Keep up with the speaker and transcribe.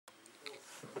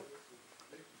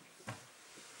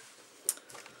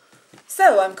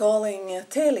So I'm calling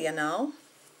Telia now.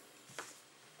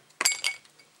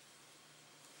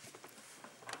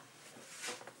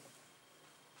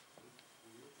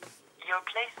 Your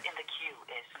place in the queue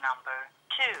is number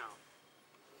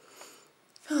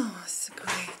 2. Oh, it's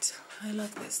great. I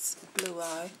love this blue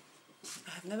eye.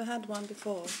 I have never had one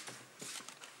before.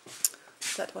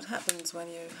 Is that what happens when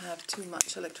you have too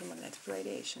much electromagnetic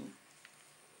radiation?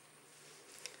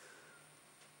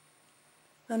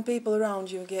 And people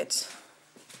around you get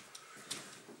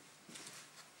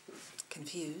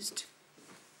confused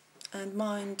and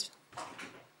mind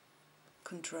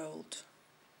controlled.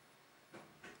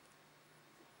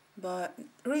 But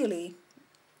really,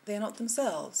 they're not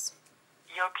themselves.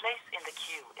 Your place in the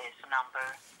queue is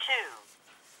number 2.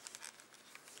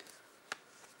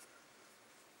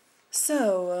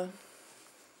 So,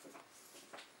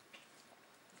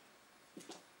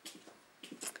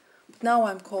 now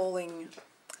I'm calling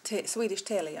Swedish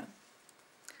Telia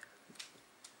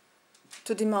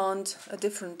to demand a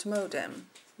different modem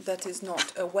that is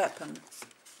not a weapon,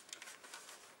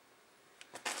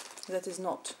 that is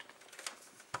not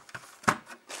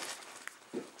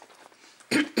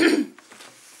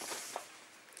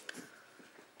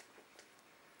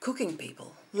cooking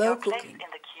people, low Your cooking. place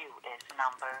in the queue is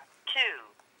number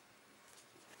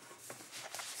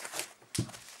 2.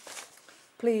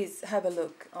 Please have a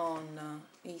look on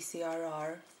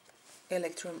ECRR,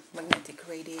 electromagnetic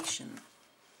radiation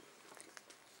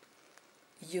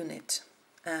unit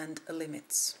and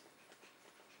limits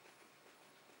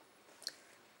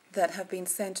that have been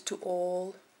sent to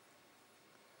all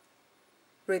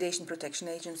radiation protection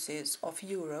agencies of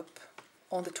Europe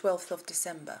on the 12th of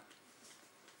December.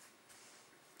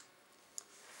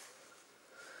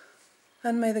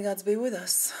 And may the gods be with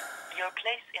us. Your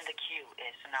place in the queue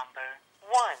is number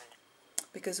 1.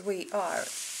 Because we are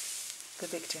the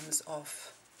victims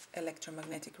of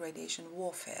electromagnetic radiation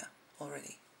warfare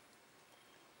already.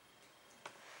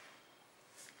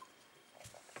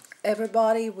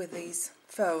 Everybody with these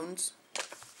phones,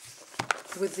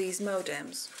 with these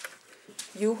modems,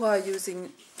 you who are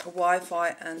using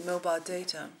Wi-Fi and mobile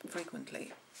data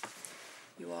frequently,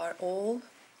 you are all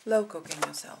low cooking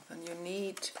yourself, and you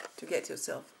need to get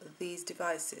yourself these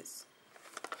devices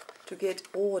to get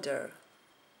order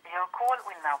Your call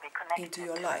will now be connected into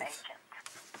your to an life, agent.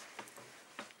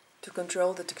 to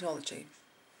control the technology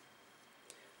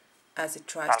as it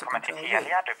tries to Välkommen till control you.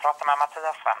 Telia. Du pratar med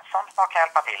Matias Svensson. Vad kan jag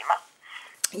hjälpa till med?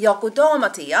 Ja, god dag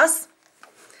Mattias.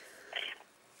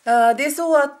 Det är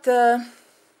så att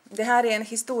det här är en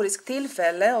historisk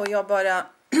tillfälle och jag bara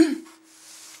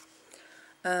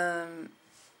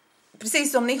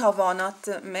precis som ni har varnat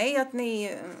mig att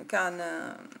ni kan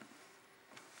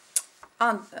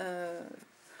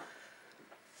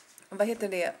vad heter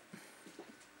det?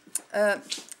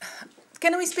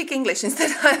 Can we speak English instead?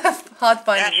 I have hard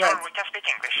finding Yeah, sure, words. we can speak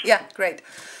English. Yeah, great.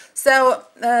 So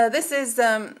this is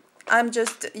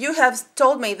you have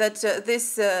told me that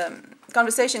this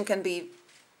conversation can be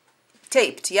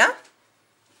taped, yeah?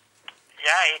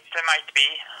 Yeah, it might be.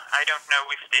 I don't know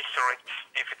if it is or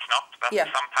if it's not, but Yeah.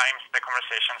 sometimes the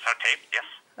conversations are taped, yes.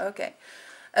 Okay.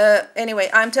 Anyway,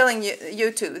 I'm telling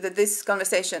you two that this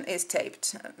conversation is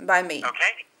taped by me.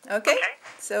 Okay. Okay. Okay.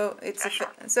 So it's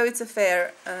Yeah, a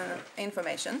fair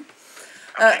information.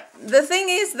 Okay. The thing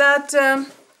is that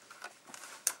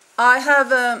I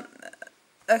have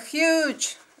a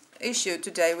huge issue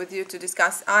today with you to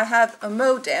discuss. I have a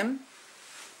modem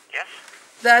Yes.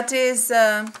 that is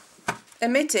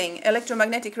emitting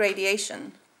electromagnetic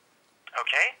radiation,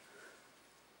 Okay.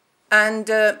 and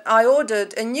I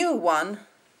ordered a new one,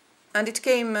 and it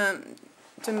came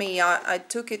to me. I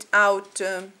took it out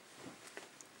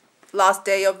last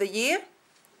day of the year,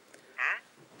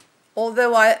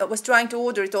 although I was trying to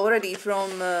order it already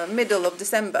from middle of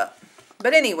December.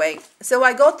 But anyway, so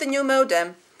I got the new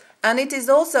modem, and it is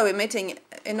also emitting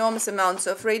enormous amounts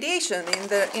of radiation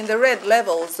in the red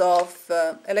levels of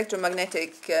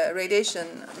electromagnetic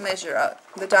radiation measure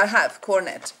that I have,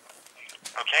 Cornet.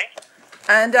 Okay.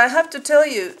 And I have to tell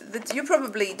you that you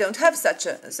probably don't have such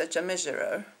a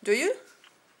measurer, do you?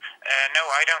 No,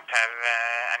 I don't have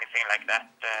anything like that.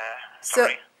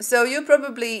 Sorry. So you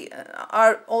probably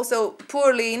are also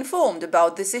poorly informed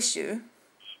about this issue.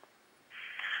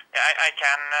 Yeah, I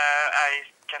can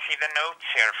see the notes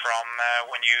here from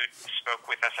when you spoke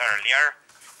with us earlier.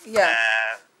 Yeah.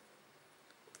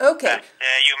 Okay.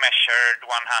 That you measured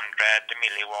 100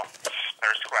 milliwatts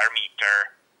per square meter,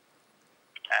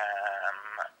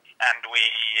 and we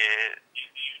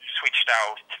switched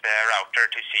out the router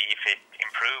to see if it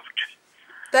improved.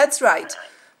 That's right.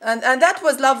 And that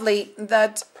was lovely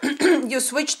that you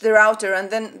switched the router, and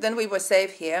then we were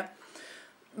safe here.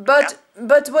 But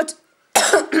what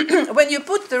when you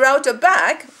put the router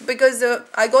back, because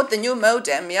I got the new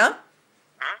modem, yeah.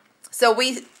 So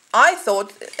I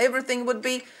thought everything would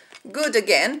be good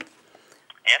again.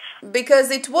 Yes. Because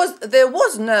there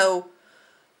was no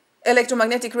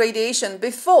electromagnetic radiation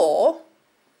before.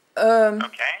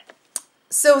 Okay.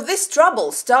 So this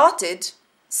trouble started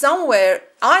somewhere.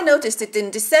 I noticed it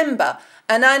in December,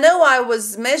 and I know I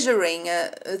was measuring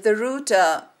the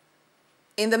router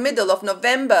in the middle of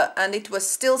November, and it was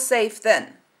still safe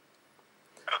then.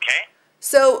 Okay.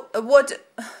 So what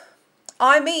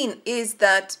I mean is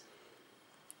that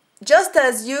just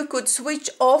as you could switch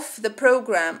off the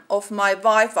program of my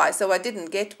Wi-Fi, so I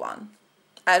didn't get one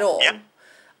at all, yeah.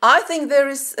 I think there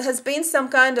has been some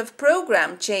kind of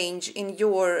program change in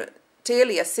your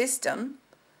Telia system,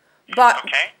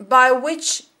 by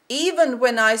which even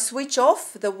when I switch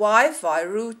off the Wi-Fi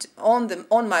route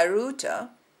on my router,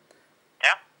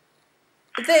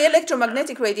 the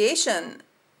electromagnetic radiation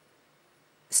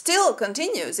still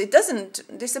continues. It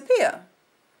doesn't disappear.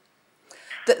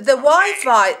 The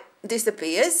Wi-Fi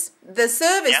disappears, the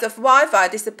service of Wi-Fi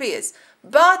disappears,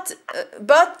 but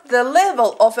the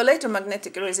level of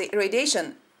electromagnetic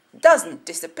radiation doesn't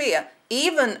disappear,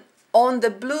 even on the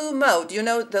blue mode, you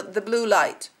know, the blue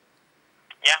light.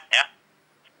 Yeah.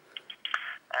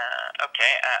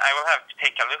 Okay, I will have to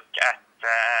take a look at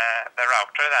the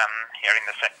router then here in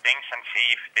the settings and see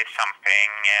if there's something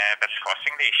that's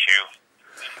causing the issue.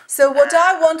 So what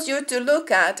I want you to look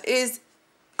at is,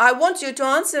 I want you to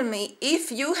answer me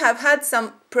if you have had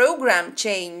some program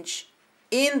change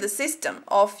in the system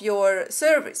of your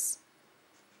service.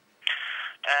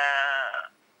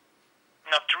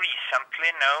 Not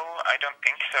recently, no, I don't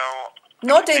think so.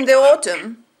 Not in the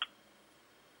autumn?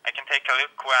 I can take a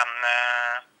look when...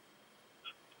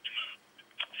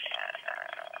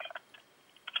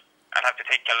 I'll have to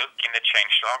take a look in the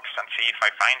change logs and see if I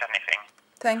find anything.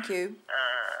 Thank you.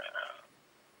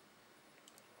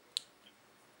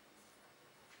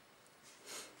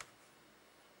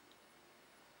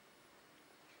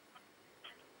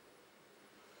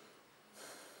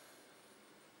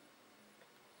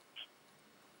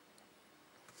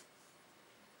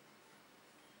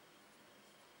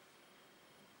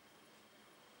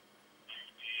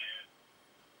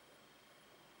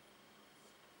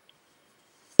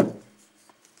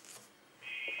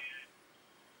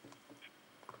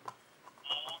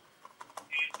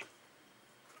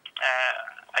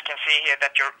 I can see here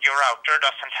that your router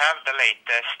doesn't have the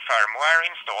latest firmware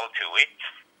installed to it.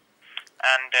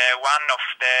 And one of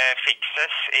the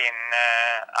fixes in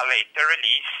a later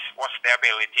release was the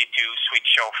ability to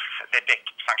switch off the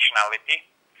DECT functionality,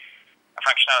 a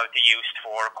functionality used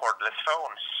for cordless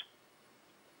phones.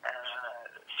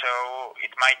 So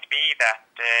it might be that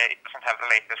it doesn't have the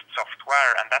latest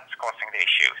software, and that's causing the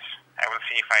issues. I will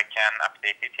see if I can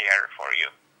update it here for you.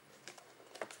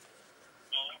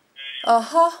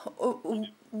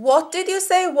 What did you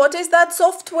say? What is that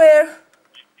software?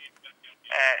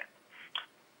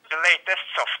 The latest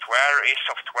software is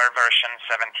software version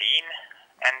 17,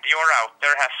 and your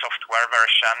router has software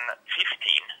version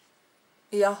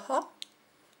 15. Jaha.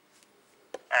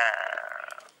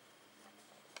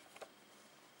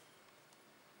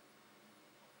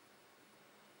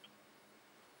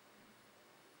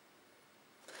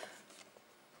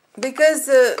 Because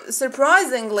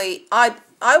surprisingly,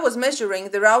 I was measuring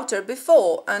the router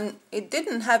before, and it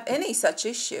didn't have any such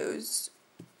issues.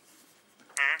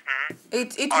 Mm-hmm.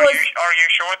 Are you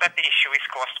sure that the issue is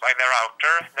caused by the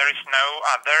router? There is no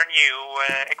other new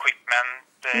equipment?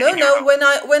 No.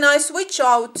 When I switch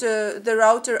out the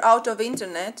router out of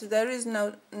internet, there is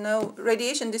no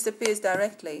radiation disappears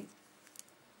directly.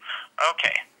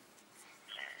 Okay.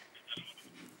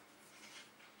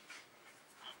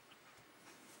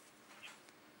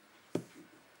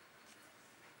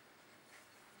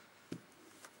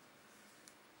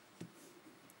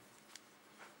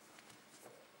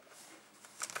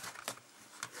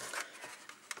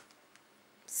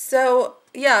 So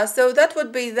yeah, so that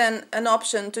would be then an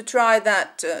option to try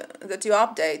that you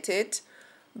update it,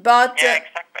 but yeah,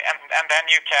 exactly, and then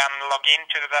you can log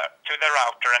into the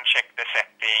router and check the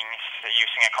settings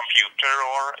using a computer,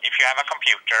 or if you have a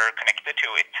computer connected to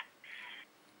it,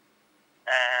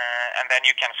 and then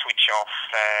you can switch off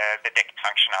the DECT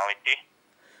functionality.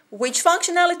 Which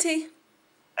functionality?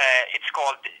 It's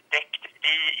called DECT,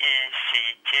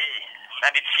 DECT.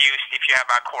 And it's used if you have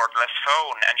a cordless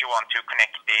phone and you want to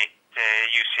connect it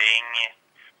using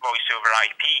voice over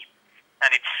IP.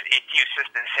 And it uses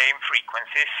the same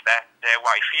frequencies that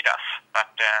Wi-Fi does,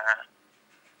 but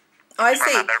I for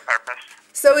see. another purpose.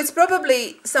 So it's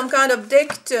probably some kind of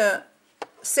DECT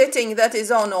setting that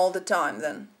is on all the time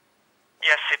then.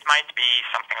 Yes, it might be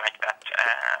something like that.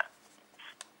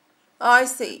 I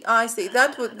see. I see.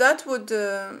 That would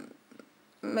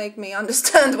make me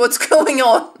understand what's going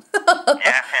on. Yeah,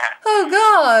 yeah. Oh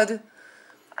God!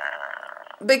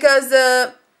 Because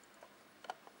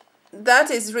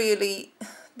that is really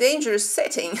dangerous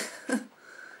setting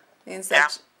in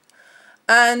such.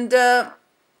 Yeah. And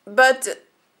but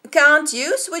can't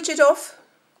you switch it off?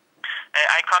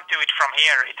 I can't do it from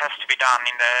here. It has to be done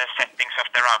in the settings of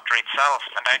the router itself,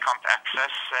 and I can't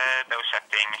access those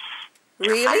settings.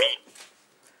 Really?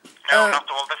 No, not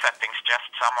all the settings, just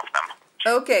some of them.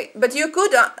 Okay, but you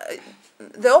could,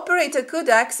 the operator could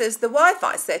access the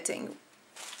Wi-Fi setting.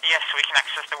 Yes, we can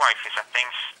access the Wi-Fi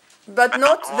settings, but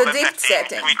not all the DECT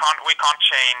setting. We can't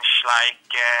change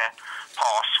like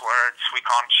passwords. We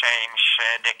can't change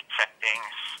DECT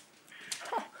settings.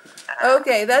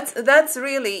 Okay, that's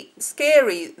really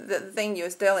scary, the thing you're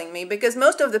telling me, because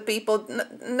most of the people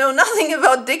know nothing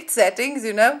about DECT settings,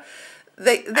 you know.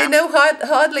 They know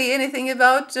hardly anything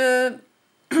about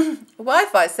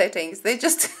Wi-Fi settings. They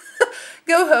just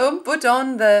go home, put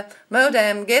on the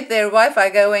modem, get their Wi-Fi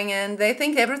going, and they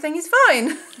think everything is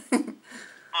fine.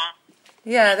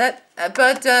 Yeah,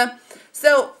 but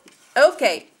so,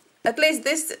 okay, at least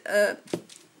this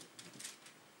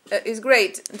is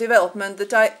great development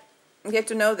that I get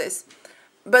to know this.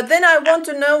 But then I want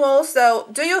to know also,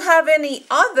 do you have any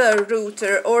other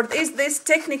router, or is this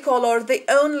Technicolor the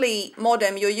only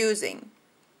modem you're using?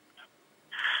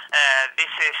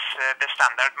 This is the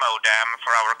standard modem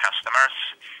for our customers.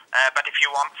 But if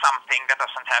you want something that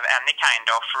doesn't have any kind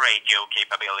of radio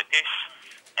capabilities,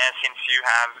 since you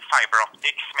have fiber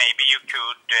optics, maybe you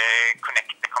could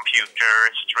connect the computer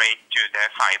straight to the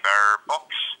fiber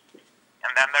box,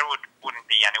 and then there wouldn't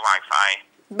be any Wi-Fi.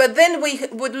 But then we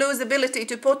would lose ability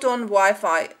to put on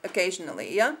Wi-Fi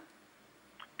occasionally, yeah?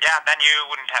 Yeah, then you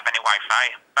wouldn't have any Wi-Fi.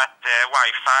 But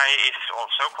Wi-Fi is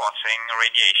also causing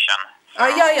radiation. So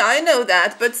Yeah, I know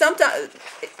that. But sometimes,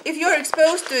 if you're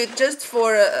exposed to it just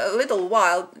for a little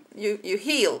while, you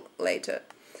heal later.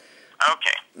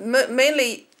 Okay.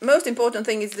 Mainly, most important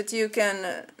thing is that you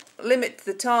can limit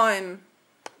the time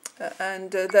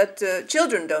and that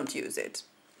children don't use it.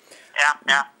 Yeah,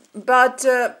 yeah. But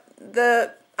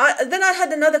then I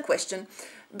had another question,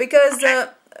 because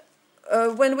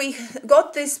when we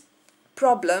got this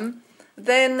problem,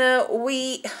 then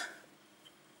we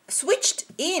switched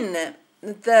in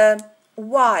the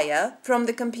wire from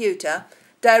the computer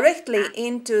directly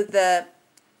into the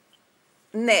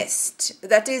nest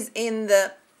that is in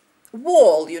the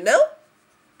wall, you know?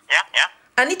 Yeah, yeah.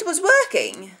 And it was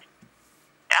working.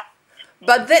 Yeah.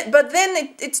 But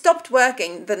then it stopped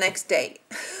working the next day.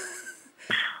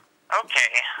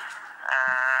 Okay.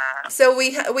 So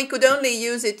we could only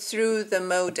use it through the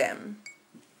modem.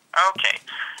 Okay.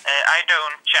 I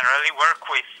don't generally work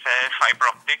with fiber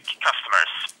optic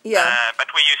customers. Yeah. But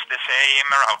we use the same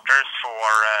routers for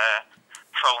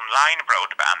phone line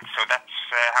broadband, so that's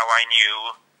how I knew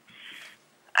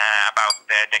about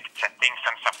the DECT settings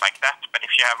and stuff like that. But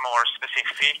if you have more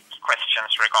specific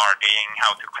questions regarding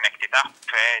how to connect it up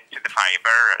to the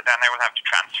fiber, then I will have to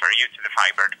transfer you to the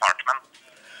fiber department.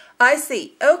 I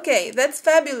see. Okay, that's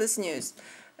fabulous news.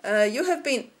 You have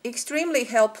been extremely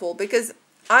helpful, because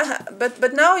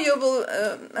but now you will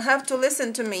have to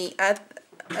listen to me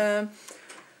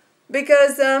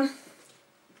because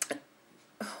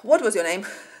what was your name?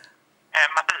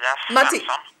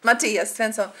 Matias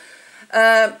Svensson.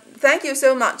 Thank you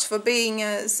so much for being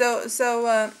so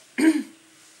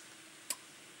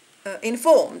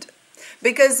informed,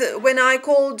 because when I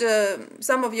called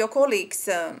some of your colleagues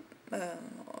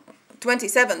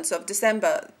 27th of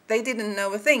December, they didn't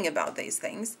know a thing about these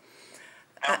things.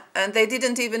 No. And they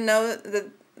didn't even know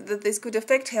that this could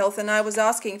affect health, and I was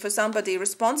asking for somebody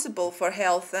responsible for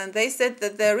health, and they said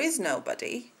that there is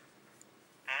nobody.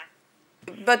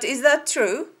 But is that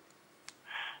true?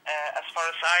 As far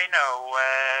as I know,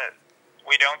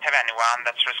 we don't have anyone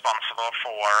that's responsible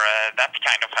for that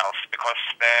kind of health, because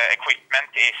the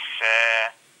equipment is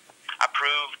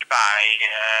approved by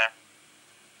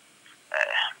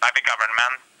the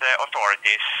government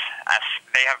authorities, as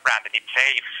they have branded it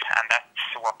safe, and that's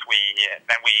what we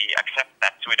accept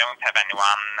that. We don't have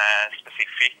anyone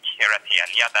specific here at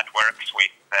Telia that works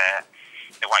with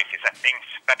the Wi-Fi settings,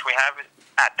 but we have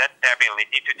added the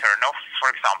ability to turn off,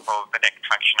 for example, the DECT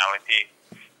functionality,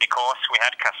 because we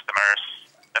had customers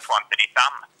that wanted it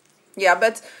done. Yeah,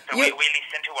 but so we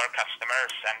listen to our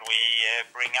customers, and we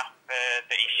bring up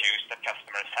the issues that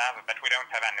customers have, but we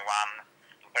don't have anyone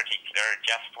in particular,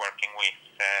 just working with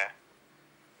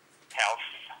health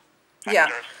Yeah.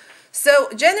 factors. So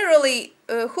generally,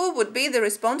 who would be the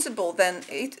responsible then?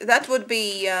 That would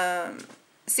be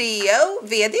CEO,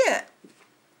 VD?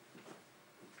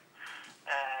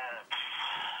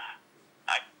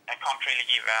 I can't really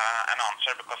give an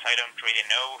answer because I don't really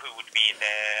know who would be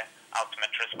the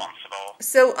ultimate responsible.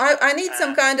 So I need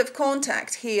some kind of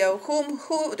contact here.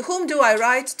 Whom do I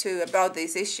write to about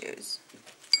these issues?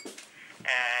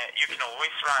 You can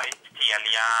always write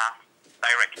Telia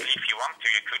directly if you want to.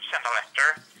 You could send a letter.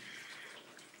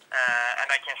 And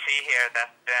I can see here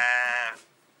that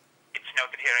it's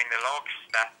noted here in the logs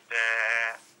that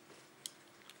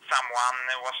someone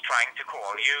was trying to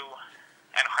call you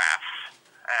and chef,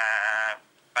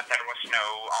 but there was no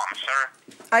answer.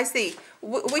 I see.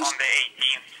 Which on the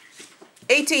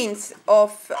 18th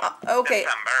of okay.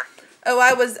 December. Oh,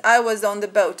 I was on the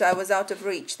boat. I was out of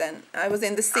reach then. I was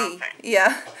in the sea. Okay.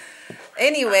 Yeah.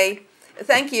 Anyway,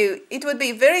 thank you. It would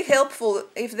be very helpful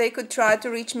if they could try to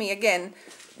reach me again.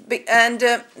 And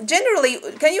generally,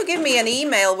 can you give me an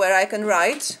email where I can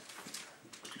write?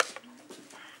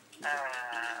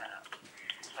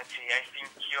 Let's see, I think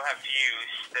you have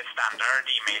used the standard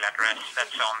email address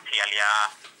that's on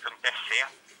telia.se.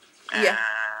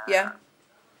 Yeah.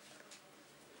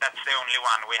 That's the only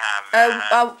one we have.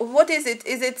 What is it?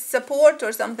 Is it support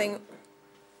or something?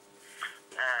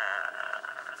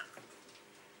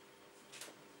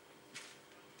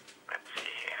 Let's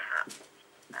see here.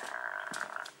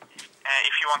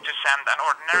 If you want to send an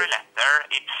ordinary letter,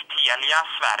 it's Telia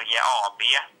Sverige AB,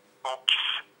 box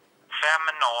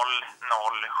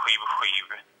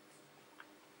 50077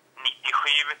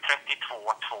 97 32 2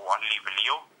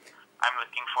 Luleå. I'm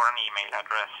looking for an email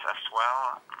address as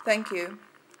well. Thank you.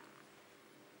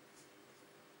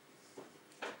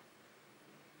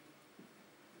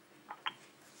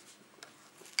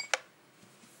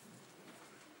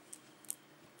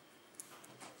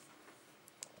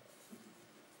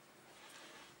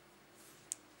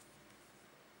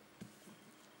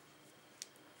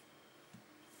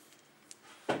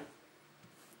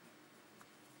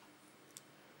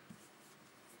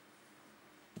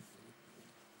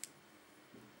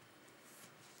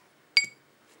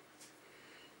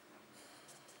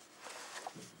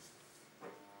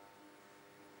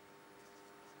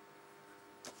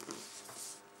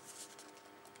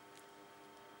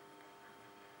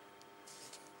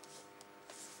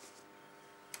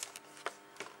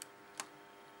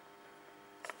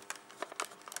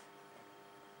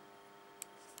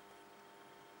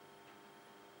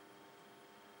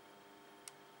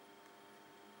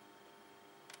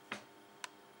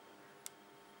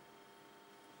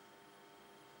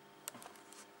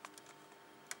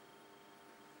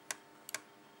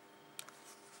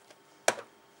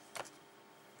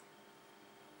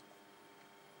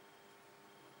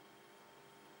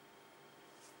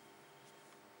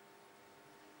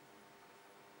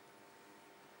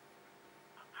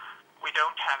 We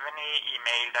don't have any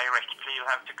email directly. You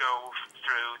have to go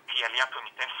through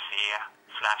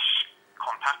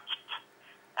telia.se/contact,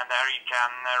 and there you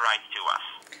can write to us.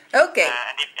 Okay.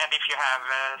 And if you have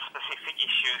specific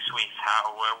issues with how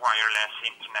wireless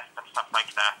internet and stuff like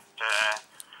that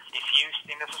is used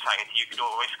in the society, you could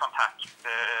always contact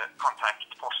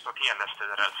Post- och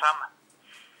telestyrelsen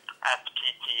at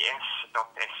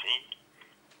pts.se.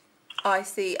 I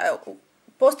see.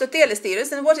 Post- och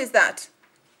telestyrelsen, what is that?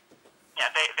 Yeah,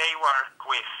 they work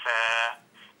with,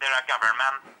 they're a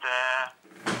government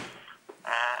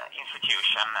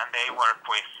institution, and they work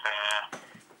with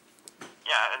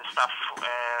stuff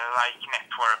like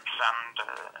networks and...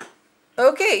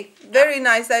 Okay, very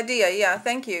nice idea. Yeah,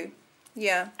 thank you.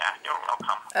 Yeah. Yeah, you're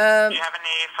welcome. Do you have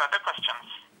any further questions?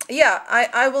 Yeah,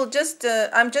 I will just,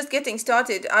 I'm just getting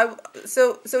started.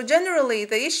 So generally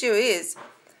the issue is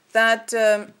that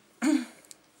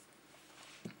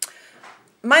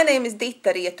my name is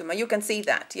DECT, you can see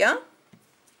that, yeah?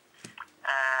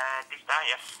 DECT,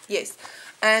 yes. Yes,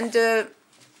 and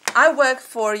I work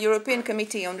for European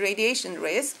Committee on Radiation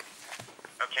Risk.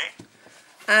 Okay.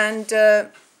 And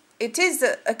it is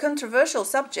a controversial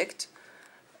subject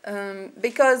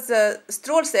because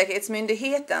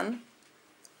Strålsäkerhetsmyndigheten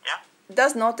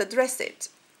does not address it.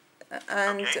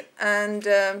 And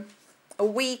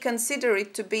we consider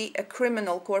it to be a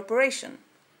criminal corporation.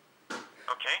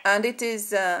 Okay. And it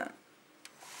is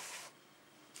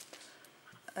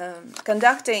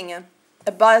conducting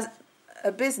a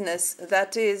business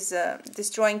that is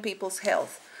destroying people's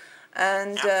health.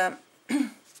 And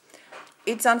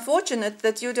it's unfortunate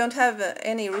that you don't have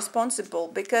any responsible,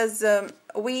 because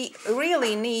we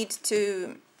really need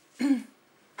to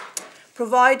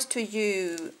provide to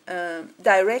you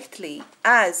directly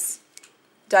as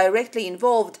directly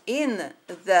involved in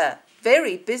the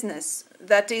very business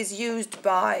that is used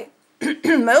by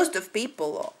most of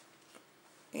people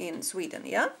in Sweden,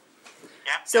 yeah?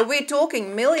 Yeah. So we're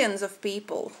talking millions of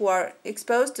people who are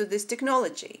exposed to this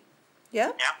technology,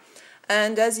 yeah? Yeah.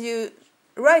 And as you,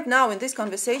 right now in this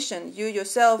conversation, you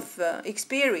yourself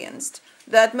experienced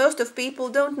that most of people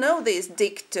don't know these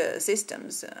DECT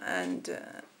systems, and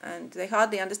they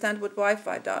hardly understand what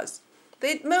Wi-Fi does.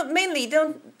 They mainly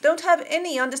don't have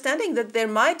any understanding that there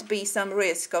might be some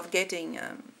risk of getting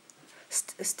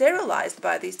sterilized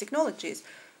by these technologies.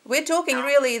 We're talking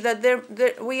really that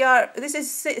this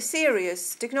is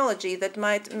serious technology that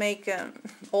might make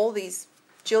all these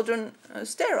children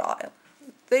sterile.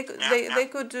 They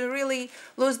could really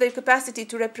lose their capacity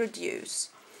to reproduce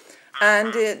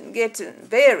and get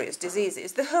various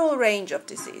diseases, the whole range of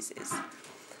diseases.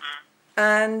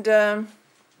 And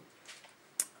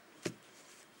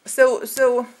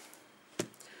so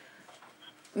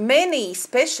many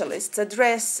specialists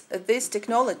address this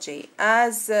technology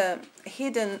as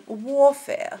hidden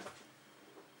warfare.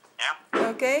 Yeah.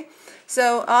 Okay,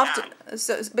 so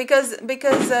because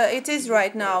it is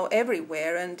right now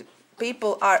everywhere, and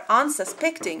people are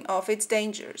unsuspecting of its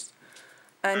dangers,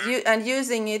 and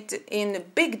using it in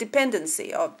big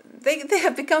dependency of. They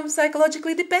have become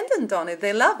psychologically dependent on it.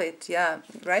 They love it, yeah,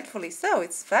 rightfully so.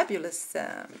 It's a fabulous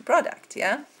product,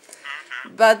 yeah.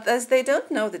 But as they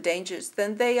don't know the dangers,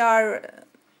 then they are.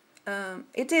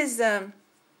 It is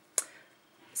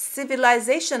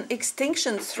civilization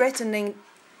extinction threatening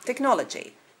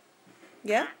technology,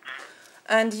 yeah.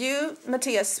 And you,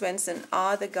 Matias Svensson,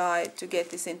 are the guy to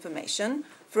get this information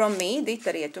from me,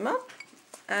 Dita Retuma,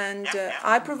 and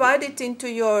I provide it into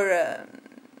your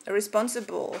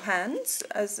responsible hands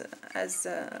as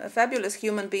a fabulous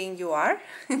human being you are.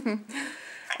 Thank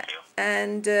you.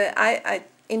 And I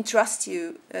entrust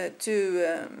you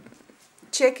to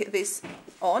check this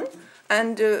on.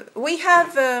 And we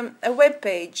have a web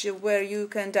page where you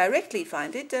can directly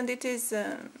find it, and it is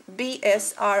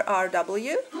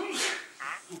BSRRW,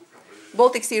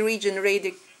 Baltic Sea Region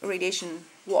Radiation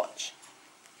Watch.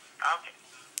 Okay.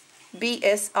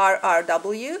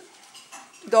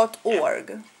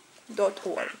 BSRRW.org.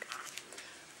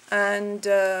 And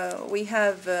we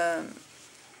have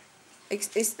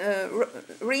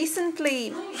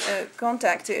recently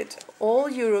contacted all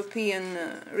European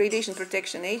radiation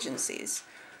protection agencies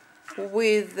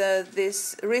with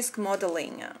this risk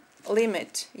modeling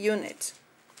limit unit.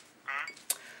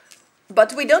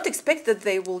 But we don't expect that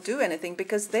they will do anything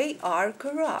because they are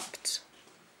corrupt.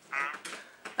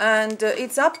 And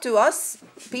it's up to us,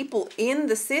 people in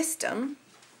the system,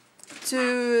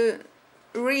 to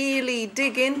really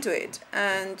dig into it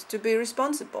and to be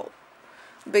responsible.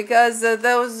 Because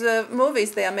those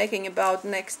movies they are making about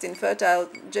next infertile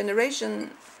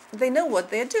generation, they know what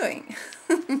they're doing.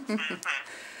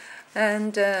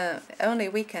 And only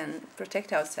we can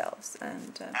protect ourselves.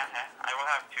 And I will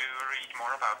have to read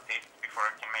more about this before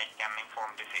I can make an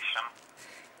informed decision.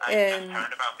 I just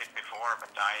heard about it before,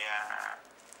 but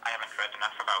I haven't read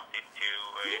enough about it to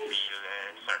feel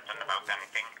certain about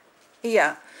anything.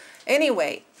 Yeah.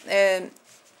 Anyway,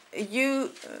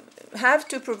 you have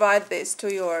to provide this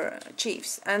to your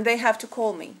chiefs, and they have to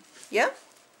call me. Yeah?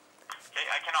 Okay,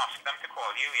 I can ask them to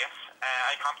call you, yes.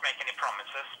 I can't make any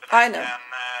promises, but I know.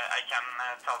 I can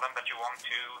tell them that you want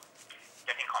to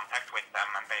get in contact with them,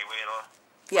 and they will,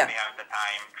 Yeah. when they have the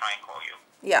time, try and call you.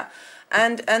 Yeah.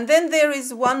 And then there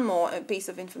is one more piece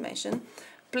of information.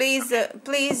 Please,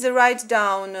 please write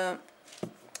down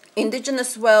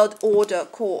Indigenous World Order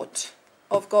Court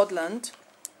of Gotland.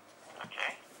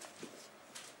 Okay.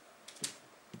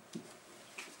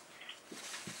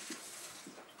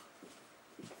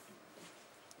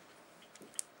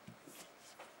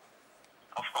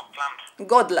 Of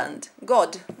Gotland?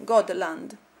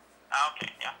 Godland.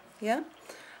 Okay, yeah. Yeah,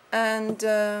 and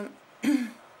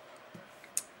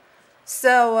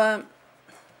so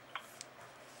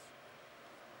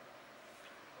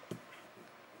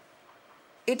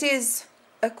it is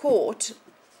a court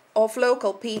of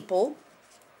local people,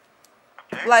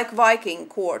 Okay. like Viking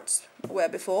courts were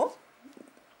before.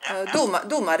 Yeah,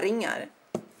 Domarringar.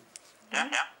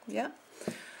 yeah. Yeah.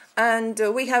 And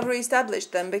we have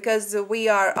reestablished them because we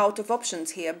are out of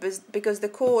options here, because the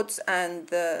courts and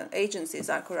the agencies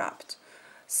are corrupt.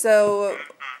 So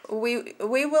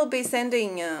we will be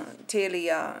sending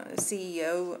Telia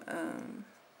CEO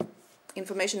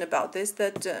information about this,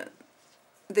 that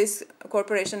this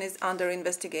corporation is under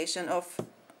investigation of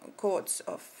courts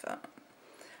of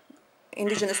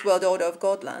Indigenous World Order of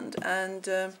Gotland, and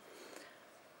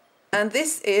And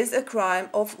this is a crime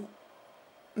of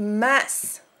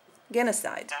mass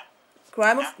genocide.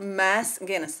 Crime of mass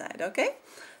genocide, okay?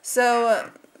 So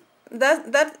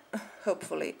that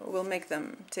hopefully will make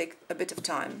them take a bit of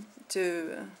time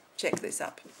to check this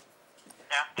up.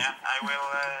 Yeah, I will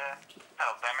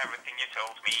tell them everything you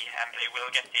told me, and they will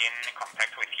get in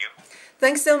contact with you.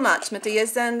 Thanks so much,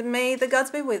 Matias, and may the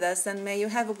gods be with us, and may you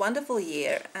have a wonderful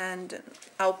year, and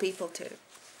our people too.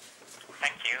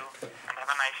 Thank you, and have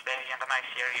a nice day and a nice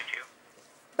year, you too.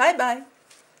 Bye-bye.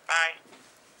 Bye.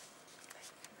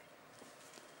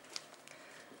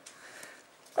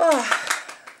 Oh,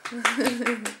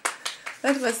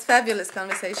 that was fabulous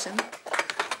conversation.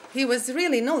 He was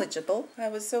really knowledgeable. I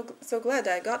was so glad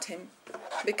I got him,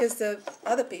 because the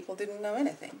other people didn't know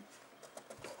anything.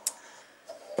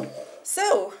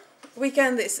 So we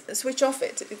can switch off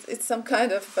it. It's some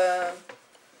kind of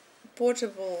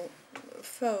portable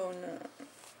phone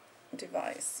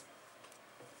device.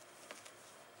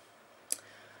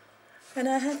 And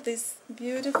I have this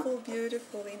beautiful,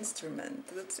 beautiful instrument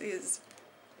that is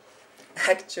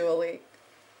actually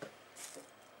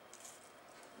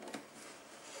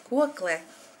kuokle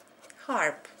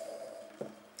harp,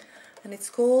 and it's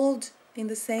called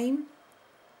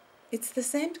it's the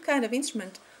same kind of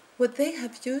instrument what they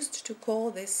have used to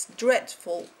call this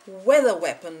dreadful weather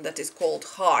weapon that is called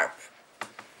harp.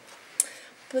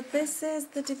 But this is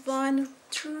the divine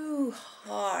true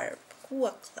harp,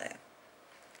 kuokle,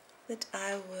 that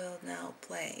I will now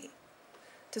play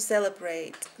to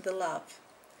celebrate the love.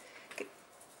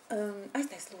 I'm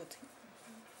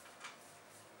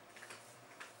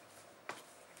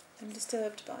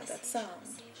disturbed by that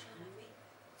sound.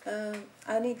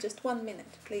 I need just 1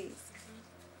 minute, please.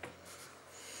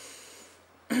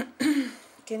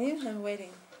 Can you? I'm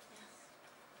waiting.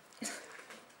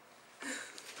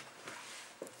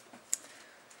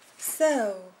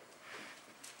 So,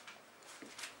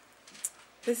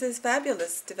 this is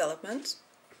fabulous development.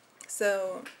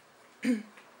 So,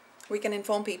 we can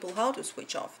inform people how to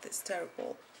switch off this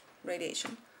terrible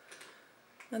radiation.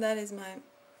 And that is my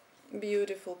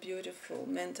beautiful, beautiful,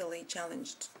 mentally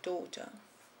challenged daughter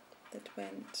that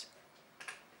went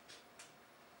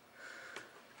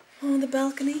on the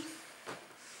balcony.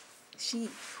 She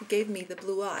who gave me the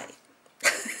blue eye.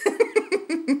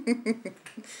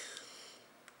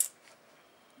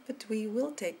 But we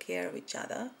will take care of each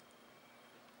other.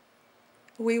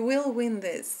 We will win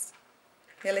this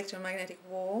electromagnetic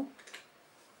war.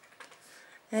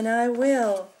 And I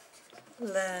will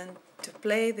learn to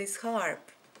play this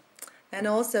harp. And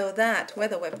also that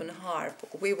weather weapon harp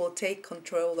we will take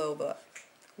control over.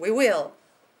 We will.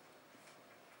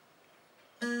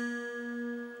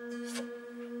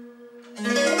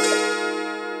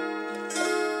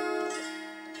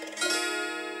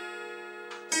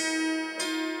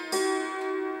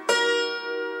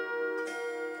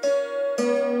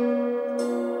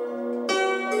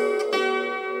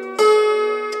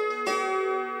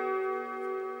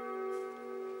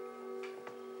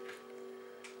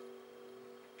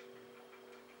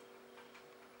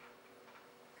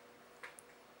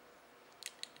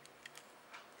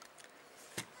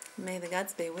 May the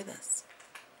gods be with us.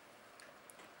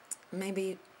 May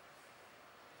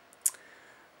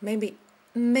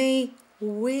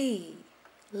we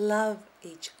love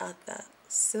each other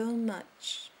so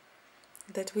much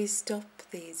that we stop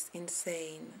these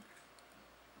insane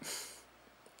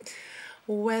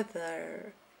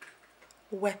weather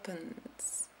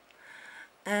weapons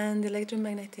and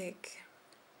electromagnetic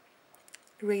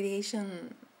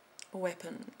radiation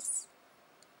weapons.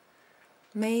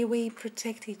 May we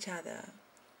protect each other.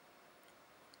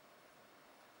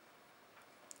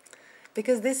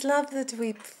 Because this love that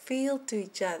we feel to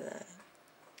each other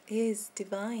is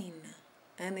divine.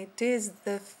 And it is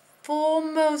the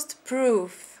foremost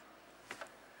proof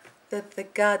that the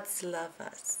gods love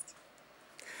us.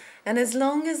 And as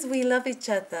long as we love each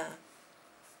other,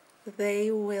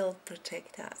 they will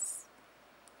protect us.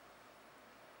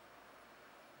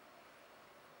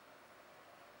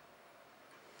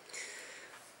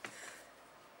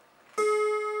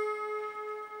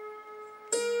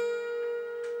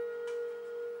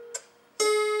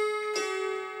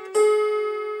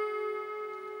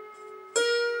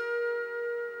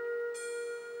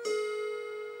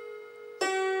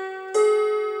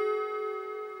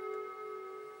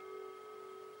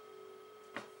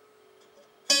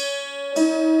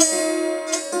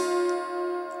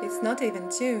 It's not even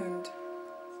tuned.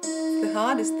 It's the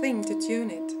hardest thing to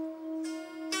tune it.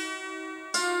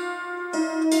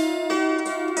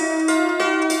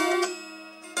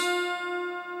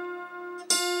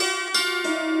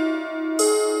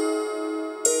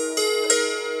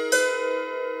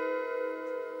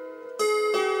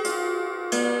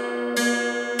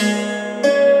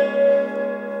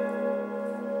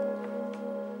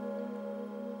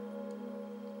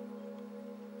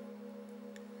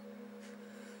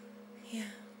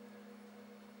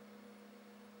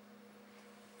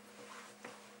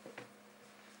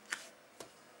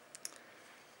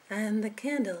 And the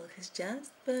candle has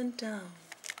just burnt down,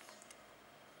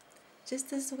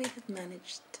 just as we have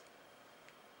managed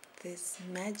this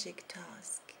magic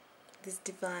task, this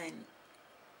divine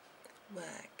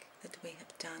work that we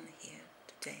have done here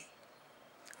today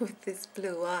with this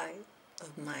blue eye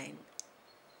of mine.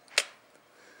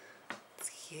 It's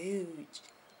huge.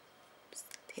 Just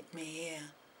hit me here.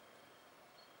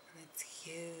 And it's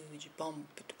huge bump.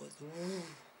 It was woo.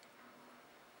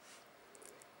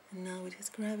 And now it has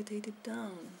gravitated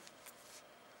down.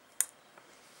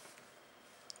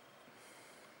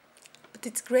 But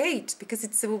it's great because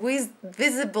it's a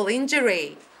visible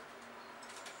injury.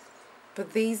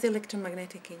 But these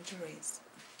electromagnetic injuries,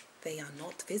 they are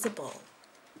not visible.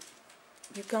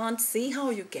 You can't see how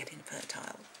you get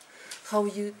infertile, how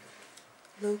you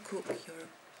low cook your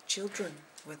children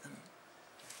with them.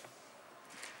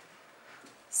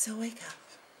 So wake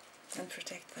up and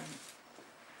protect them.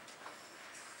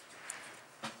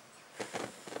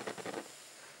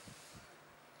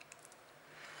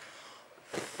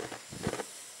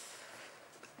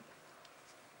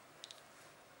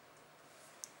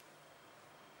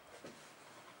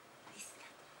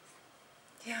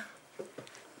 Yeah.